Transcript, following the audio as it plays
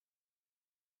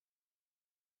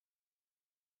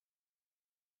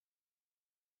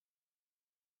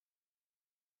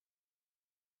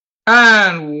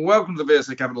And welcome to the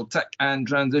VSA Capital Tech and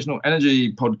Transitional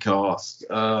Energy Podcast.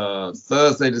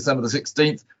 Thursday, December the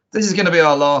 16th. This is going to be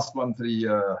our last one for the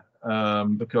year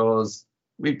because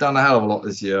we've done a hell of a lot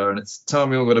this year, and it's time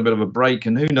we all got a bit of a break,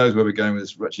 and who knows where we're going with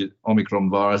this wretched Omicron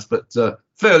virus. But Phil,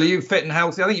 are you fit and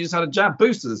healthy? I think you just had a jab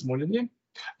booster this morning, didn't you?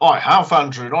 I have,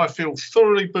 Andrew, and I feel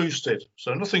thoroughly boosted.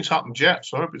 So nothing's happened yet,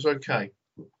 so I hope it's okay.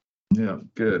 Yeah,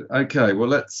 good. Okay, well,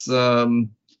 let's...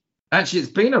 Actually,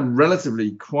 it's been a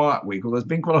relatively quiet week, although there's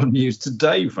been quite a lot of news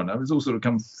today from it. It's all sort of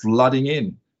come flooding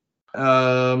in.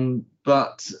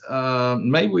 But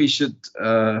maybe we should...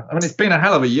 it's been a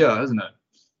hell of a year, hasn't it?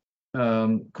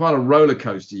 Quite a roller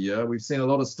coaster year. We've seen a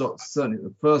lot of stocks, certainly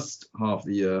the first half of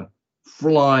the year,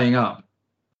 flying up.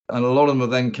 And a lot of them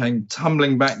then came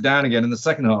tumbling back down again in the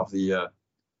second half of the year,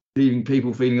 leaving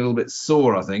people feeling a little bit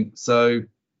sore, I think. So,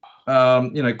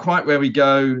 quite where we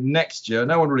go next year,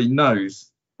 no one really knows.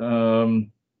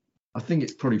 I think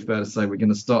it's probably fair to say we're going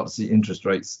to start to see interest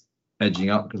rates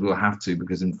edging up because we'll have to,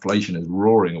 because inflation is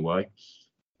roaring away.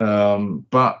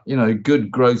 But good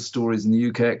growth stories in the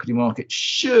UK equity market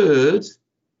should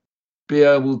be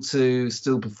able to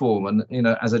still perform. And,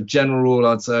 as a general rule,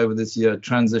 I'd say over this year,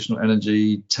 transitional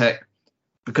energy, tech,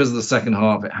 because of the second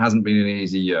half, it hasn't been an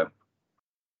easy year.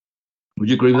 Would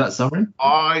you agree with that summary?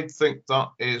 I think that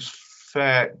is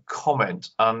fair comment,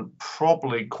 and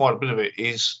probably quite a bit of it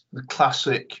is the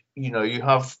classic. You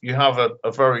have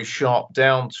a very sharp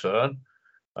downturn,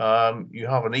 you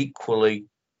have an equally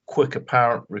quick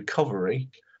apparent recovery,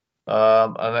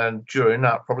 and then during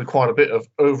that probably quite a bit of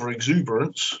over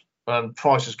exuberance, and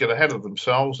prices get ahead of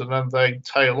themselves, and then they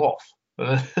tail off.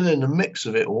 And in the mix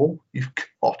of it all, you've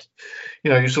got,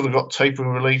 you sort of got tapering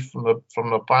relief from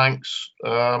the banks,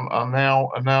 and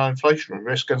now inflationary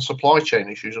risk and supply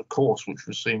chain issues, of course, which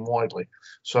we've seen widely.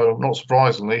 So, not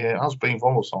surprisingly, it has been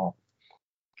volatile.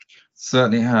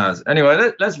 Certainly has.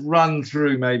 Anyway, let's run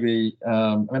through maybe.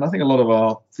 I think a lot of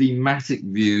our thematic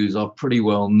views are pretty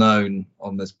well known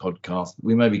on this podcast.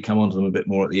 We maybe come onto them a bit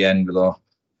more at the end with our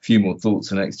few more thoughts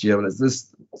for next year. But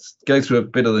let's go through a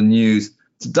bit of the news.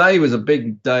 Today was a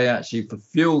big day, actually, for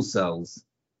fuel cells.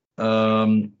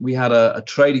 We had a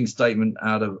trading statement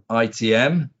out of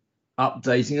ITM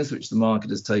updating us, which the market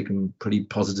has taken pretty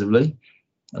positively.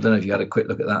 I don't know if you had a quick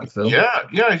look at that, Phil. Yeah,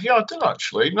 I did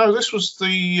actually. No, this was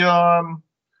it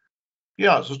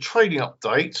was a trading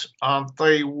update, and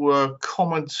they were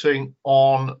commenting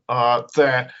on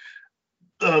their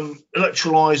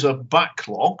electrolyzer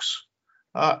backlogs.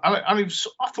 I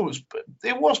thought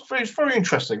it was very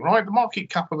interesting, right? The market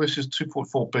cap of this is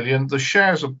 2.4 billion. The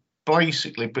shares have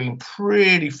basically been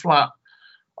pretty flat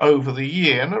over the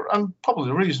year, and probably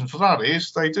the reason for that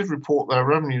is they did report their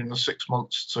revenue in the 6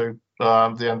 months to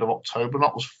the end of October, and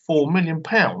that was £4 million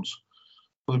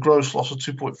with a gross loss of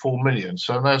 2.4 million.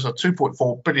 So there's a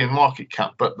 2.4 billion market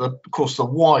cap, but of course the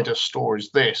wider story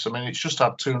is this. It's just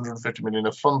had 250 million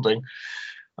of funding.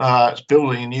 It's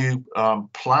building a new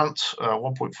plant,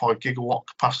 1.5 gigawatt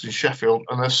capacity in Sheffield,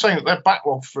 and they're saying that their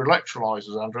backlog for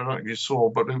electrolyzers, Andrew, I don't know if you saw,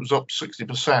 but it was up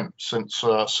 60% since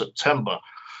September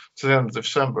to the end of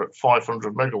December at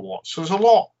 500 megawatts. So there's a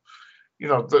lot,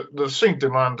 they're seeing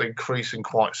demand increasing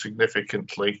quite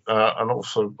significantly, and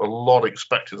also a lot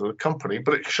expected of the company.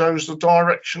 But it shows the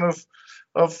direction of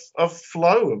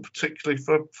flow, and particularly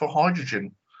for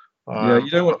hydrogen. You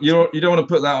don't want to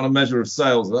put that on a measure of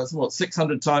sales. That's what,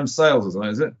 600 times sales or something,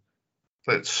 is it?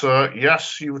 It's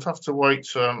yes, you would have to wait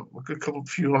a good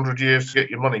few hundred years to get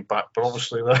your money back, but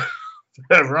obviously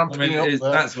they're ramping up.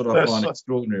 That's what I find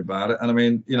extraordinary about it.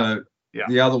 And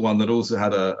the other one that also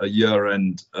had a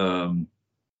year-end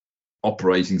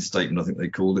operating statement, I think they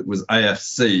called it, was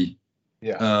AFC.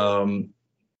 Yeah.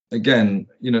 Again,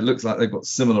 it looks like they've got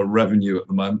similar revenue at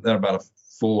the moment. They're about a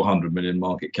 400 million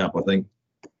market cap, I think.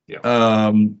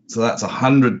 Yeah. So that's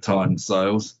 100 times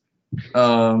sales.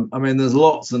 There's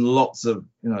lots and lots of,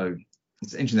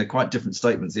 it's interesting. They're quite different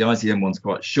statements. The ITM one's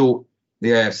quite short. The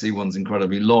AFC one's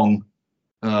incredibly long.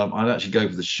 I'd actually go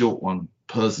for the short one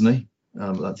personally,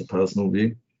 but that's a personal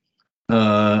view.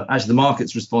 Actually, the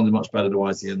market's responded much better to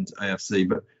ITM and to AFC.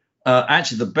 But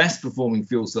actually, the best performing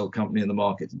fuel cell company in the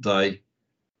market today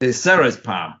is Ceres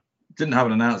Power. Didn't have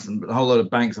an announcement, but a whole load of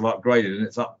banks have upgraded, and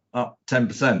it's up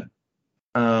 10%.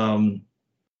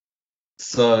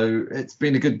 So it's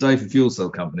been a good day for fuel cell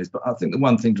companies, but I think the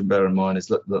one thing to bear in mind is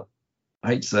that I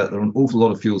hate to say it, there are an awful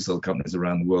lot of fuel cell companies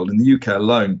around the world. In the UK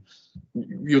alone,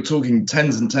 you're talking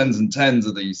tens and tens and tens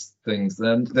of these things.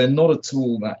 They're not at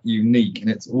all that unique, and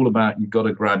it's all about you've got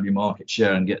to grab your market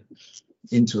share and get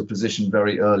into a position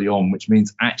very early on, which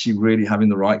means actually really having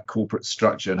the right corporate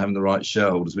structure and having the right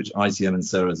shareholders, which ITM and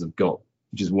Ceres have got.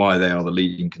 which is why they are the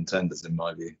leading contenders in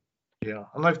my view. Yeah,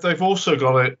 and they've also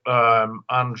got it,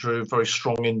 Andrew, very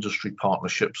strong industry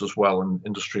partnerships as well, and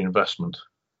industry investment.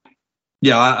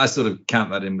 Yeah, I sort of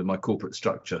count that in with my corporate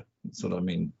structure. That's what I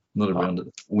mean. Not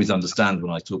everyone always understands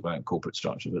when I talk about corporate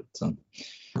structure, but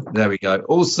there we go.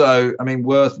 Also, I mean,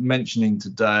 worth mentioning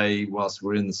today, whilst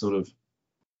we're in the sort of,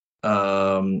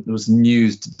 there was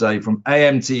news today from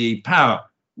AMTE Power,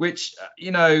 which,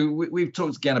 you know, we've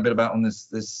talked again a bit about on this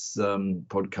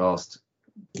podcast.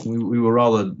 We were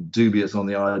rather dubious on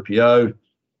the IPO.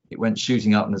 It went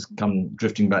shooting up and has come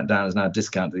drifting back down. Is now a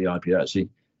discount to the IPO, actually.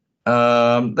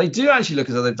 They do actually look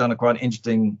as though they've done a quite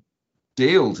interesting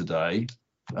deal today.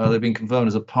 They've been confirmed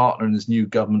as a partner in this new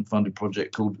government-funded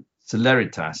project called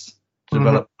Celeritas to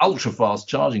develop ultra-fast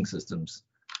charging systems.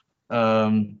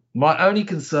 My only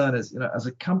concern is, you know, as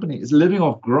a company, is living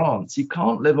off grants. You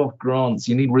can't live off grants.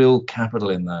 You need real capital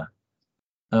in there.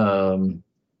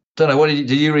 Don't know. What did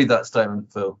you read that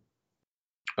statement, Phil?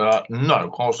 No, I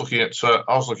was looking at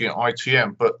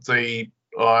ITM, but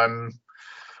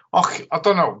I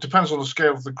don't know. It depends on the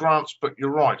scale of the grants, but you're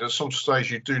right. At some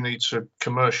stage, you do need to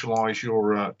commercialise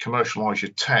your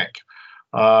tech.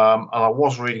 And I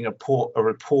was reading a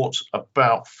report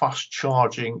about fast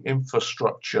charging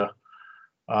infrastructure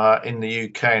in the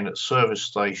UK and at service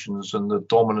stations, and the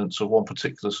dominance of one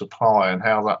particular supplier and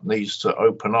how that needs to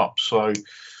open up. So,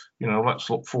 you know, let's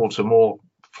look forward to more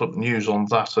news on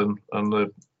that and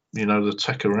the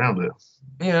tech around it.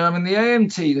 Yeah, I mean, the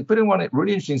AMT, they put in one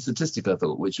really interesting statistic, I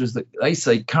thought, which was that they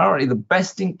say currently the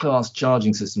best-in-class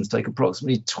charging systems take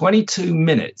approximately 22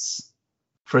 minutes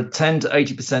for a 10 to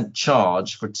 80%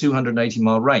 charge for a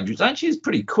 280-mile range, which actually is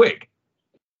pretty quick.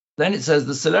 Then it says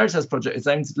the Celeritas project is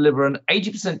aiming to deliver an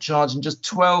 80% charge in just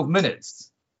 12 minutes,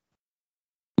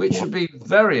 which would be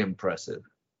very impressive.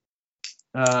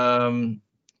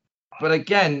 But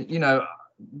again, you know,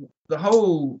 the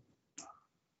whole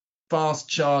fast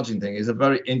charging thing is a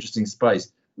very interesting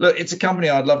space. Look, it's a company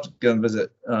I'd love to go and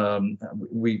visit.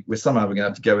 We're somehow going to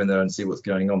have to go in there and see what's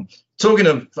going on. Talking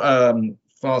of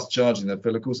fast charging, though,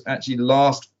 Phil, of course, actually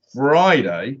last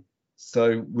Friday,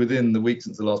 so within the week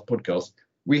since the last podcast,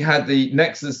 we had the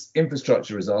Nexus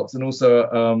infrastructure results and also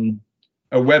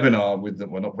a webinar with them.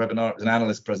 Well, not webinar, it was an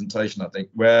analyst presentation, I think,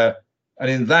 and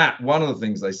in that, one of the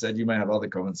things they said, you may have other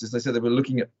comments, is they said they were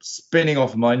looking at spinning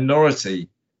off a minority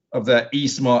of their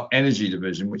eSmart Energy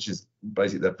division, which is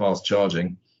basically their fast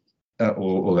charging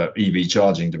or their EV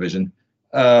charging division,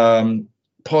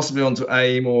 possibly onto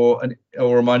AIM or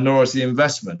a minority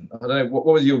investment. I don't know. What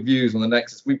were your views on the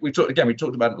Nexus? We talked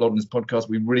about it a lot in this podcast.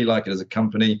 We really like it as a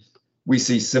company. We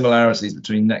see similarities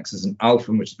between Nexus and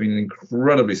Alfen, which has been an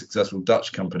incredibly successful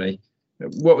Dutch company.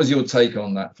 What was your take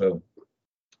on that, Phil?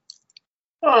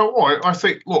 Oh, well, I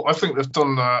think they've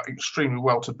done extremely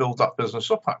well to build that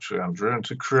business up, actually, Andrew, and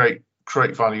to create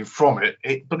value from it.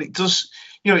 But it does,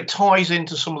 you know, it ties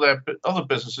into some of their other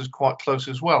businesses quite close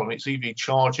as well. I mean, it's EV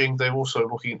charging. They're also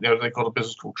looking, you know, they've got a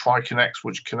business called TriConnect,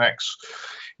 which connects,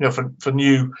 you know, for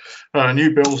new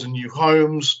builds and new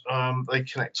homes. They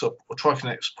connect up, or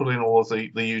TriConnect's put in all of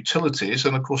the utilities,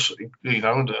 and of course, you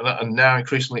know, and now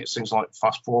increasingly it's things like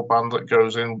fast broadband that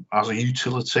goes in as a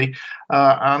utility,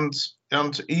 and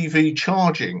EV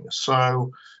charging.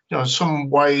 So, you know, in some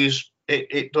ways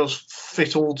it does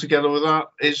fit all together with that.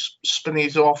 Is spinning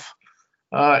it off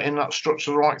in that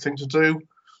structure the right thing to do?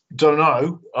 Don't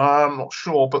know. I'm not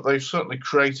sure, but they've certainly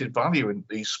created value in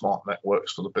these smart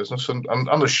networks for the business, and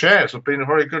the shares have been a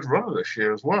very good runner this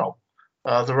year as well.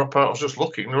 They're up. I was just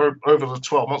looking. They're over the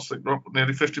 12 months. They're up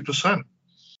nearly 50%.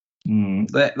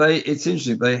 It's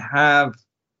interesting. They have.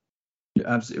 You're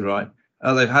absolutely right.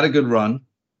 They've had a good run.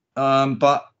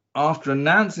 But after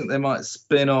announcing they might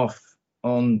spin off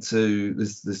onto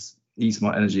this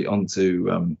eSmart Energy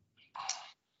onto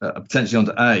potentially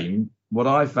onto AIM, what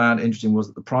I found interesting was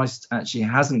that the price actually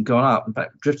hasn't gone up. In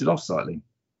fact, drifted off slightly.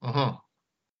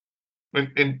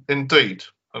 Indeed,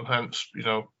 and hence, you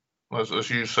know, as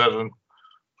you said, and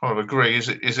kind of agree, is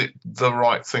it the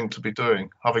right thing to be doing,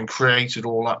 having created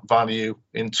all that value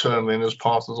internally and as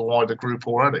part of the wider group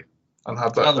already? And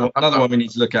had that another one we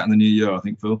need to look at in the new year, I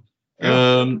think, Phil.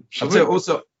 Yeah, I'd say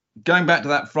also going back to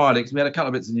that Friday, because we had a couple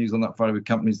of bits of news on that Friday with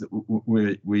companies that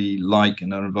we like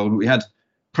and are involved. We had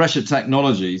Pressure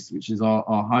Technologies, which is our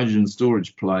hydrogen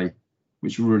storage play,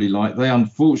 which we really like. They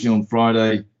unfortunately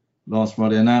on last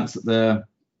Friday announced that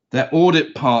their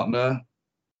audit partner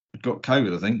got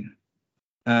COVID, I think,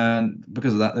 and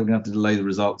because of that, they're going to have to delay the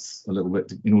results a little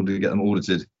bit in order to get them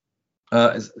audited.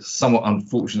 It's somewhat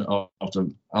unfortunate after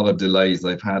other delays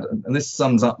they've had, and this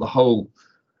sums up the whole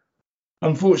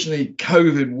unfortunately,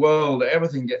 COVID world,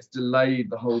 everything gets delayed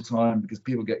the whole time because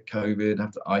people get COVID,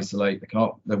 have to isolate.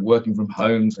 They're working from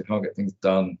home, so they can't get things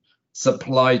done.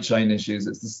 Supply chain issues.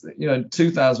 It's this,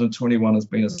 2021 has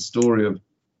been a story of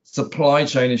supply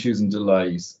chain issues and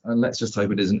delays. And let's just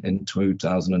hope it isn't in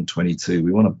 2022.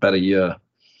 We want a better year.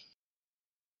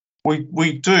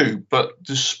 We do, but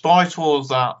despite all of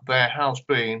that, there has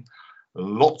been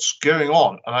lots going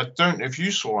on. And I don't know if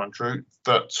you saw, Andrew,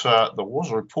 that there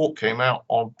was a report came out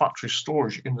on battery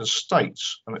storage in the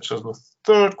States, and it says the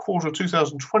third quarter of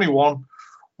 2021,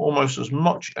 almost as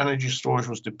much energy storage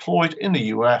was deployed in the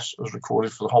US as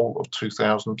recorded for the whole of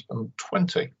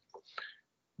 2020.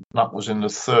 That was in the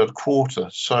third quarter.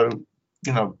 So,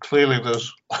 clearly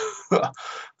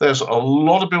there's a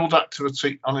lot of build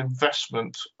activity and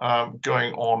investment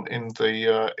going on in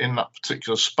that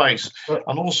particular space.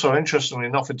 And also, interestingly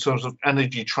enough, in terms of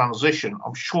energy transition,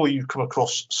 I'm sure you've come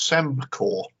across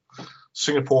Sembcorp,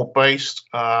 Singapore-based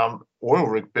oil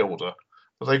rig builder.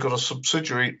 But they've got a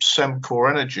subsidiary,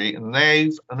 Sembcorp Energy, and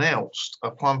they've announced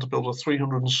a plan to build a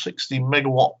 360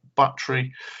 megawatt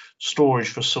battery storage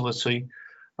facility.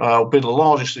 Will be the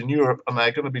largest in Europe, and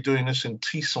they're going to be doing this in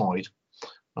Teesside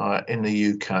in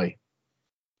the UK.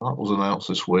 That was announced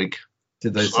this week.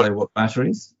 Did they say what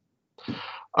batteries?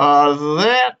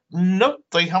 No,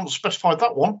 they haven't specified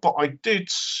that one, but I did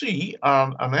see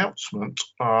an announcement.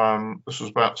 This was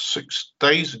about 6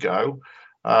 days ago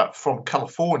from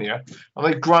California, and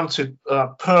they granted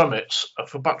permits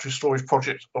for battery storage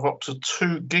projects of up to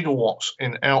 2 gigawatts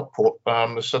in output.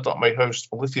 They said that may host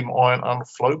lithium ion and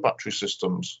flow battery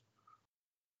systems.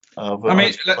 Yeah, we're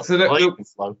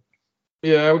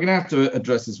going to have to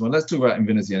address this one. Let's talk about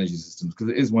Invinity Energy Systems because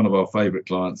it is one of our favourite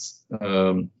clients.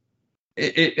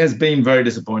 It has been very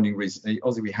disappointing recently.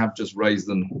 Obviously, we have just raised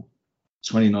them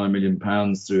 £29 million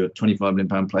through a £25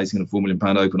 million placing and a £4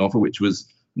 million open offer, which was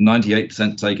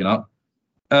 98% taken up.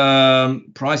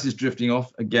 Price is drifting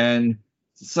off again.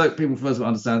 So people first of all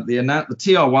understand the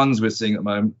TR1s we're seeing at the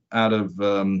moment out of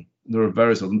there are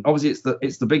various of them. Obviously,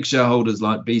 it's the big shareholders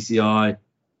like BCI,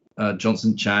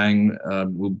 Johnson Chang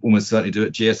will almost certainly do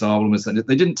it. GSR will almost certainly.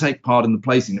 They didn't take part in the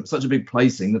placing. It was such a big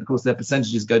placing that of course their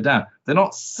percentages go down. They're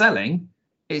not selling.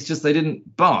 It's just they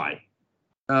didn't buy.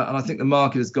 And I think the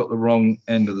market has got the wrong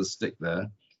end of the stick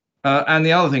there. And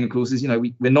the other thing, of course, is,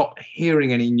 we're not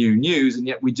hearing any new news, and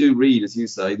yet we do read, as you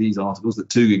say, these articles that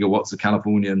 2 gigawatts of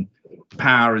Californian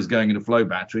power is going into flow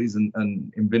batteries,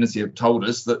 and Invinity have told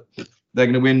us that they're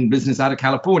going to win business out of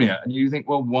California. And you think,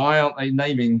 well, why aren't they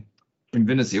naming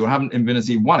Invinity, or haven't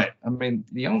Invinity won it? I mean,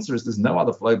 the answer is there's no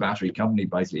other flow battery company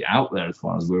basically out there as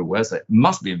far as we're aware, so it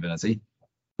must be Invinity.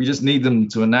 We just need them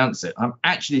to announce it. I'm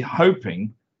actually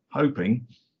hoping, hope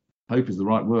is the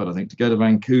right word, I think, to go to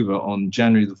Vancouver on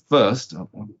January the 1st.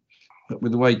 But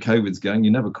with the way COVID's going,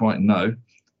 you never quite know.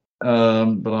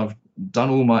 But I've done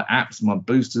all my apps, my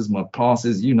boosters, my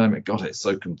passes, you name it. God, it's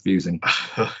so confusing.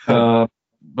 But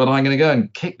I'm going to go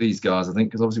and kick these guys, I think,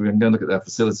 because obviously we're going to go and look at their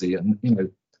facility and,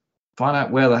 find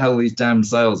out where the hell these damn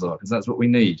sales are, because that's what we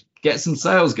need. Get some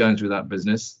sales going through that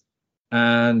business,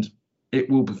 and it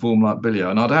will perform like Billio.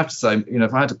 And I'd have to say,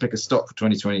 if I had to pick a stock for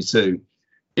 2022,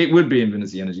 it would be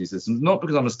Invinity Energy Systems, not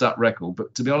because I'm a stat record,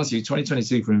 but to be honest with you,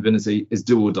 2022 for Invinity is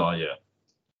do or die year.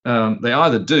 They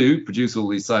either do produce all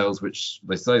these sales, which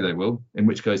they say they will, in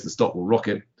which case the stock will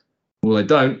rocket, or they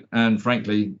don't, and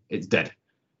frankly, it's dead.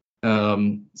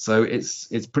 So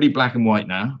it's pretty black and white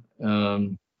now.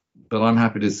 But I'm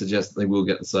happy to suggest that they will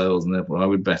get the sales, and therefore I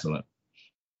would bet on it.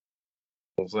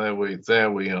 Well, there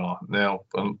we are. Now,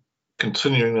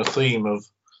 continuing the theme of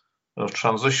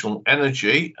transitional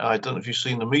energy, I don't know if you've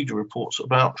seen the media reports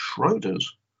about Schroders.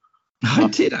 I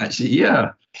did actually,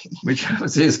 yeah, which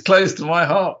obviously is close to my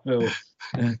heart, Phil.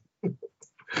 Yeah.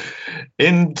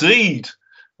 Indeed.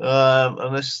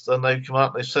 And they've come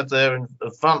out, they said they're in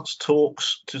advanced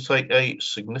talks to take a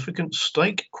significant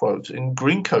stake, quote, in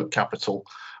Greencoat Capital.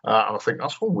 And I think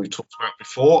that's one we talked about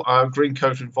before.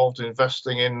 Greencoat involved in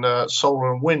investing in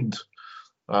solar and wind,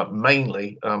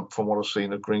 mainly from what I've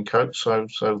seen of Greencoat. So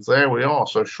there we are.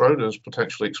 So Schroders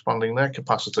potentially expanding their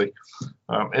capacity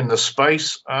in the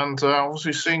space, and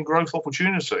obviously seeing growth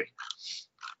opportunity.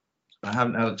 I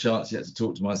haven't had a chance yet to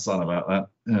talk to my son about that.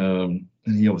 And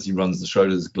he obviously runs the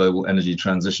Schroders Global Energy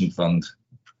Transition Fund.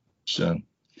 So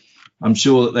I'm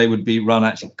sure that they would be run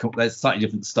actually, they're slightly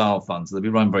different style funds, so they'd be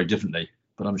run very differently.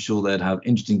 But I'm sure they'd have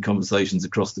interesting conversations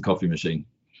across the coffee machine.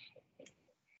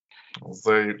 Well,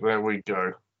 there we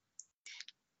go.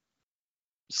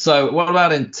 So what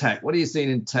about in tech? What are you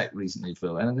seeing in tech recently,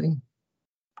 Phil? Anything?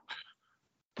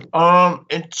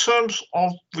 In terms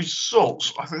of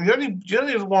results, I think the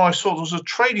only other one I saw was a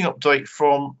trading update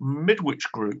from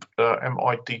Midwich Group,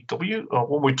 MIDW,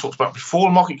 one we talked about before.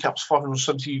 The market cap's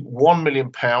 £571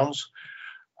 million.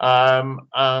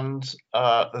 And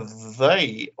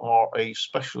they are a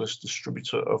specialist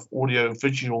distributor of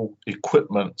audio-visual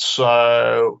equipment.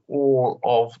 So all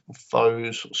of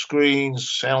those screens,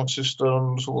 sound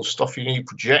systems, all the stuff you need,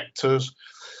 projectors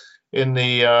in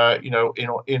the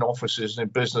in offices and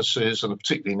in businesses, and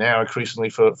particularly now increasingly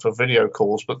for video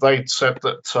calls. But they said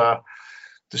that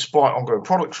despite ongoing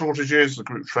product shortages, the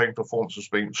group trading performance has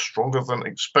been stronger than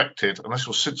expected, and this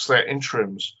was since their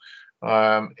interims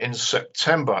in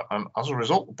September. And as a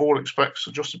result, the board expects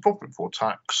adjusted profit before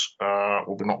tax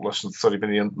will be not less than 30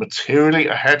 million, materially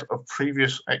ahead of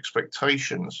previous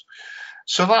expectations.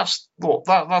 So that's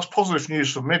positive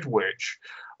news for Midwich.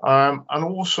 And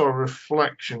also a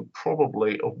reflection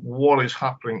probably of what is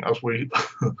happening as we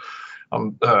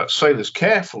say this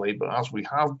carefully, but as we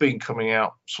have been coming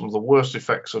out some of the worst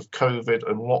effects of COVID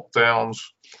and lockdowns,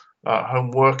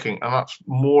 home working, and that's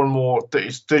more and more,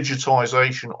 it's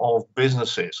digitization of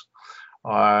businesses,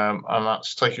 and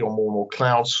that's taking on more and more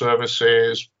cloud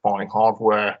services, buying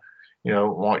hardware,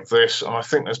 like this. And I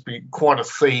think there's been quite a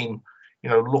theme,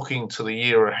 looking to the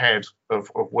year ahead of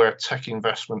where tech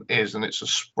investment is, and it's a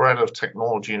spread of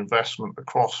technology investment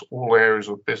across all areas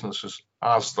of businesses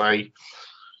as they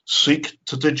seek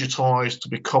to digitize, to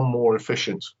become more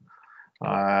efficient,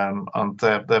 and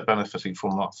they're benefiting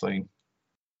from that theme.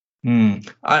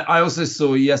 I also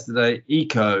saw yesterday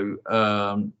Eco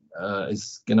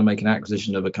is going to make an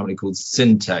acquisition of a company called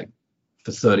Syntec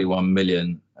for 31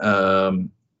 million, and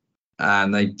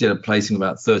they did a placing of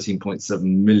about 13.7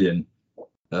 million.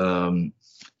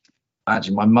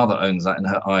 Actually, my mother owns that in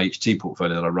her IHT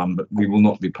portfolio that I run, but we will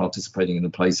not be participating in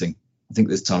the placing. I think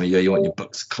this time of year you want your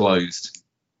books closed.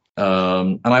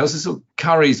 And I also saw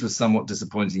Currys was somewhat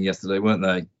disappointing yesterday, weren't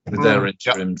they, with their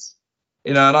interims?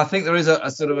 And I think there is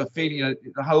a sort of a feeling,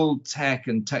 the whole tech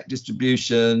and tech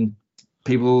distribution,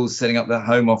 people setting up their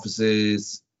home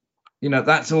offices,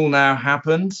 that's all now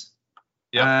happened.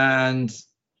 And,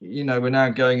 we're now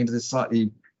going into this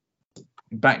slightly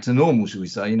back to normal, should we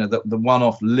say? The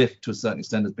one-off lift to a certain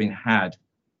extent has been had.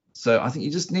 So I think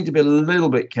you just need to be a little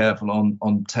bit careful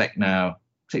on tech now,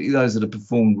 particularly those that have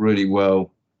performed really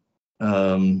well.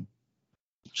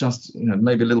 Just,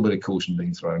 maybe a little bit of caution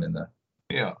being thrown in there.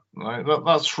 Yeah,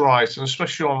 that's right, and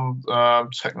especially on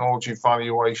technology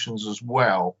valuations as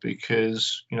well,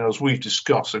 because as we've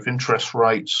discussed, if interest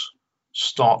rates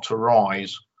start to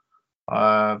rise,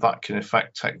 that can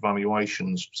affect tech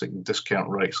valuations, particularly discount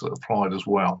rates that are applied as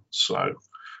well. So,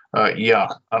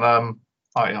 and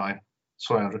sorry,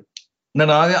 Andrew. No,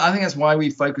 I think that's why we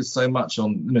focus so much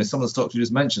on some of the stocks you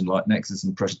just mentioned, like Nexus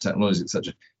and Pressure Technologies,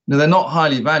 etc. They're not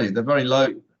highly valued; they're very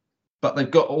low, but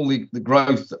they've got all the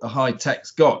growth that the high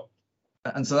tech's got.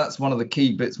 And so that's one of the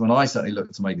key bits when I certainly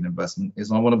look to make an investment,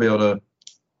 is I want to be able to,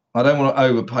 I don't want to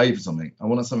overpay for something. I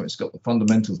want something that's got the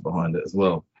fundamentals behind it as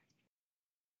well.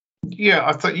 Yeah,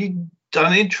 I think you've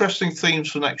done interesting themes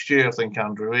for next year, I think,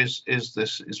 Andrew, is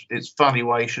it's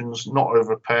valuations, not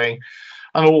overpaying,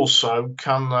 and also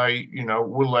can they,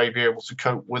 will they be able to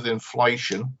cope with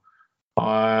inflation?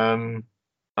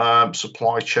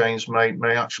 Supply chains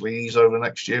may actually ease over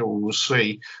next year. We'll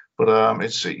see, but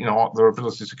it's their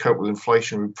ability to cope with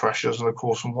inflationary pressures, and of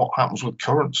course, and what happens with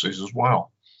currencies as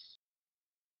well.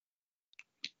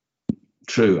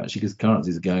 True, actually, because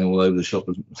currencies are going all over the shop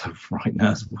right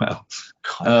now as well.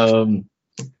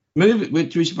 We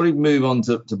should probably move on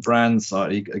to brand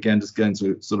side again, just going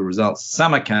to sort of results.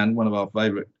 Samarkand, one of our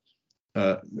favourite.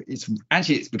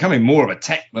 It's becoming more of a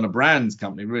tech than a brands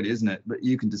company, really, isn't it? But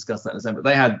you can discuss that in a second. But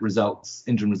they had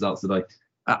interim results today.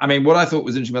 I mean, what I thought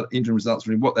was interesting about the interim results,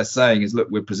 really, what they're saying is, look,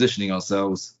 we're positioning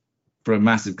ourselves for a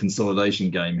massive consolidation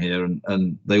game here,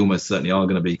 and they almost certainly are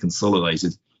going to be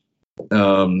consolidated,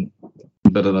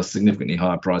 but at a significantly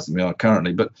higher price than we are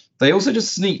currently. But they also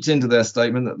just sneaked into their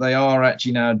statement that they are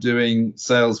actually now doing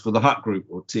sales for the Hut Group,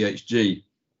 or THG,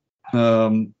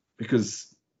 because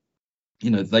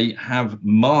they have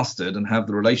mastered and have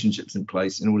the relationships in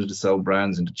place in order to sell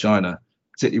brands into China,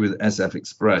 particularly with SF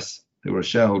Express, who are a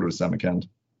shareholder of Samarkand.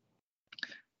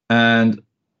 And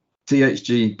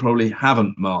THG probably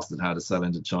haven't mastered how to sell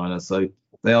into China, so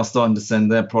they are starting to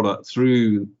send their product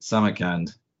through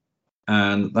Samarkand,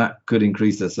 and that could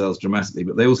increase their sales dramatically.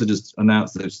 But they also just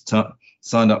announced they've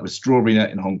signed up with Strawberry Net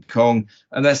in Hong Kong,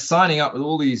 and they're signing up with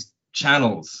all these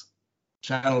channels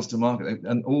to market,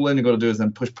 and all they've got to do is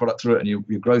then push product through it, and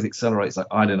your growth accelerates like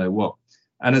I don't know what.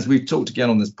 And as we've talked again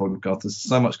on this podcast, there's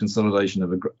so much consolidation of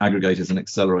aggregators and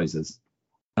accelerators.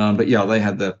 But yeah, they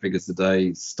had their figures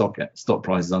today. Stock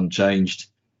price is unchanged,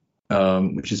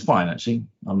 which is fine actually.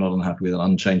 I'm not unhappy with an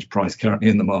unchanged price currently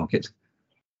in the market.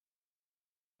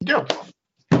 Yeah,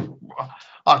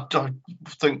 I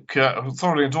think I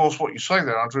thoroughly endorse what you say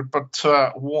there, Andrew. But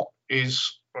what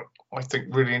is, I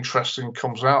think, really interesting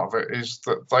comes out of it is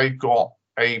that they've got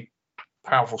a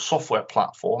powerful software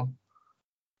platform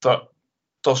that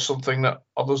does something that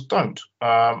others don't,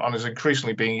 and is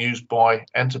increasingly being used by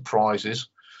enterprises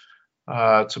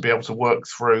to be able to work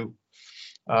through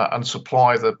and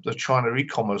supply the China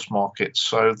e-commerce market.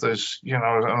 So there's,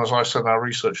 and as I said in our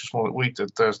research this morning that we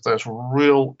did, there's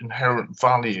real inherent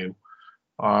value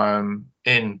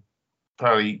in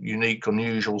very unique,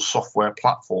 unusual software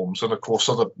platforms, and of course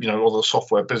other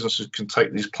software businesses can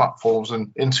take these platforms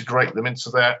and integrate them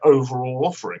into their overall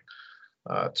offering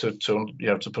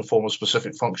to perform a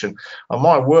specific function. And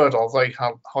my word, are they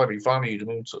highly valued? I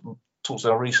mean, talks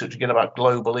in our research again about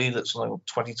Globally, that's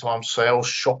 20 times sales.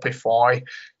 Shopify,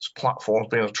 its platform's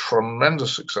been a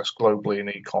tremendous success globally in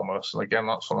e-commerce, and again,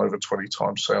 that's on over 20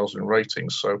 times sales in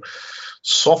ratings. So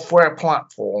software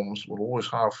platforms will always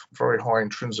have very high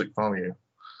intrinsic value.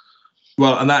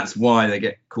 Well, and that's why they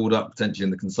get called up potentially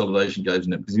in the consolidation goes,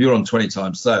 isn't it? Because if you're on 20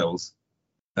 times sales,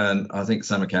 and I think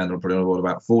Samarkand are probably on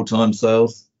about 4 times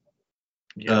sales,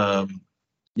 yeah.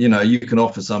 You can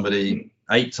offer somebody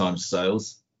 8 times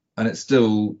sales, and it's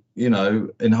still,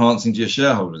 enhancing to your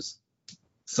shareholders.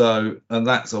 So, and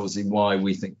that's obviously why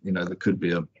we think, there could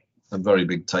be a very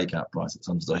big takeout price at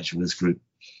some stage for this group.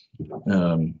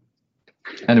 Anyway,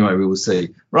 we will see.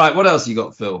 Right, what else you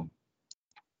got, Phil?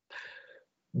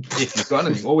 If you've got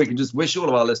anything, or we can just wish all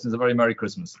of our listeners a very Merry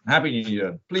Christmas, Happy New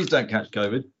Year. Please don't catch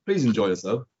COVID. Please enjoy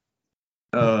yourself,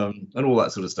 and all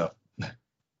that sort of stuff.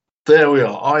 There we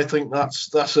are. I think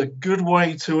that's a good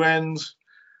way to end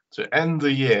the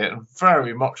year, and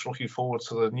very much looking forward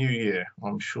to the new year.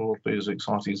 I'm sure it'll be as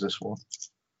exciting as this one.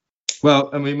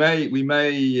 Well, and we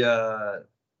may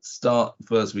start the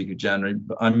first week of January,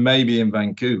 but I may be in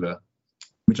Vancouver,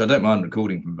 which I don't mind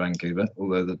recording from Vancouver,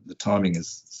 although the timing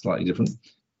is slightly different.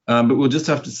 But we'll just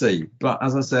have to see. But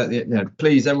as I said,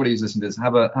 please, everybody who's listening to this,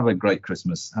 have a great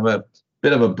Christmas. Have a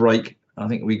bit of a break. I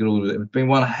think we could all do it. It's been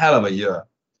one hell of a year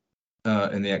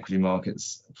in the equity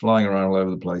markets, flying around all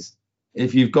over the place.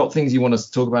 If you've got things you want us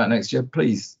to talk about next year,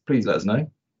 please let us know. If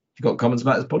you've got comments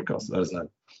about this podcast, let us know.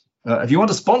 If you want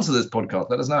to sponsor this podcast,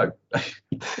 let us know.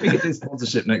 We can do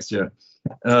sponsorship next year.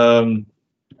 But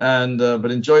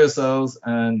enjoy yourselves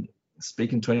and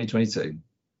speak in 2022.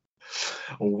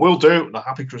 Will do. And a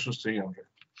happy Christmas to you, Andrew.